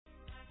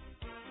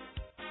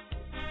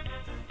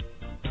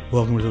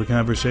Welcome to the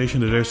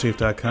conversation at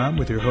airsafe.com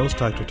with your host,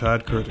 Dr.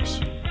 Todd Curtis.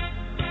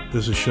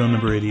 This is show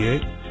number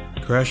 88,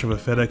 crash of a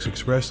FedEx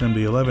Express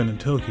MD-11 in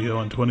Tokyo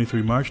on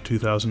 23 March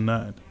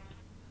 2009.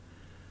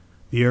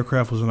 The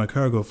aircraft was on a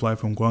cargo flight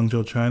from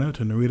Guangzhou, China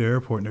to Narita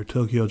Airport near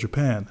Tokyo,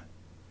 Japan.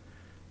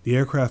 The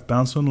aircraft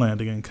bounced on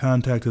landing and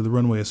contacted the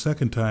runway a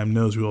second time,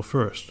 nose wheel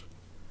first.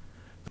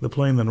 The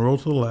plane then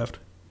rolled to the left,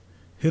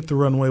 hit the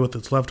runway with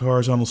its left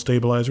horizontal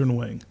stabilizer and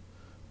wing,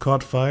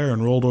 caught fire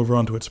and rolled over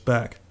onto its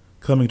back,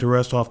 coming to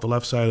rest off the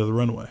left side of the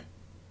runway.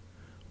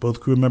 Both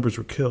crew members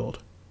were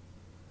killed.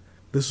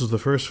 This was the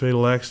first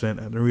fatal accident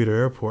at Narita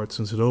Airport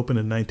since it opened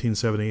in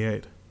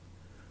 1978.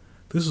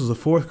 This is the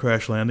fourth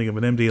crash landing of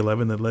an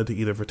MD-11 that led to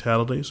either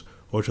fatalities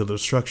or to the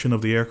destruction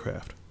of the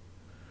aircraft.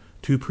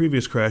 Two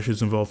previous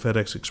crashes involved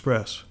FedEx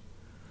Express,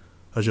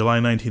 a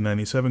July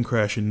 1997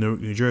 crash in Newark,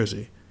 New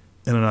Jersey,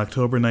 and an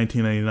October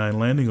 1999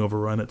 landing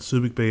overrun at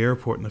Subic Bay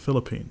Airport in the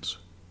Philippines.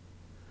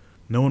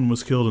 No one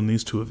was killed in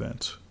these two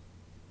events.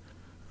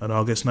 An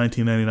August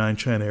 1999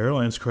 China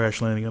Airlines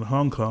crash landing in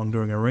Hong Kong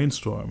during a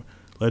rainstorm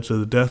led to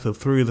the death of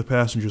 3 of the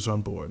passengers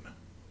on board.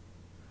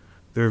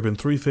 There have been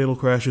 3 fatal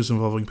crashes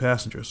involving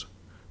passengers,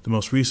 the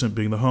most recent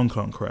being the Hong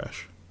Kong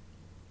crash.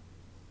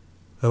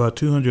 About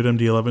 200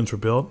 MD-11s were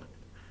built,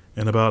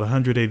 and about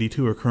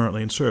 182 are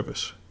currently in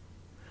service.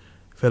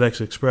 FedEx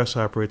Express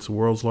operates the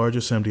world's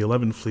largest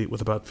MD-11 fleet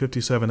with about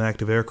 57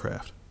 active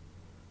aircraft.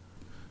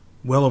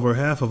 Well over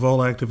half of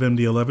all active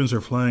MD-11s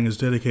are flying as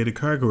dedicated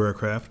cargo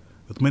aircraft,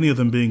 with many of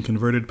them being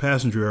converted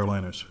passenger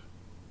airliners.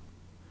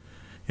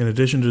 In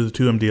addition to the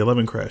 2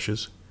 MD-11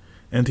 crashes,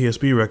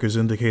 NTSB records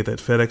indicate that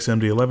FedEx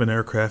MD-11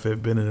 aircraft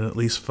have been in at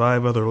least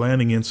 5 other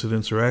landing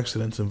incidents or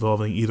accidents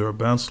involving either a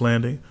bounced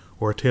landing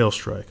or a tail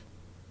strike.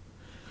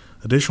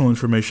 Additional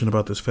information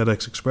about this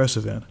FedEx Express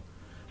event,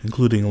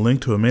 including a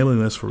link to a mailing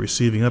list for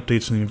receiving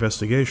updates on the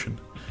investigation,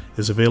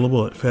 is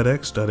available at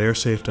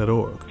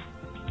fedex.airsafe.org.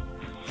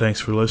 Thanks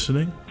for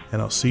listening,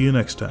 and I'll see you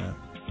next time.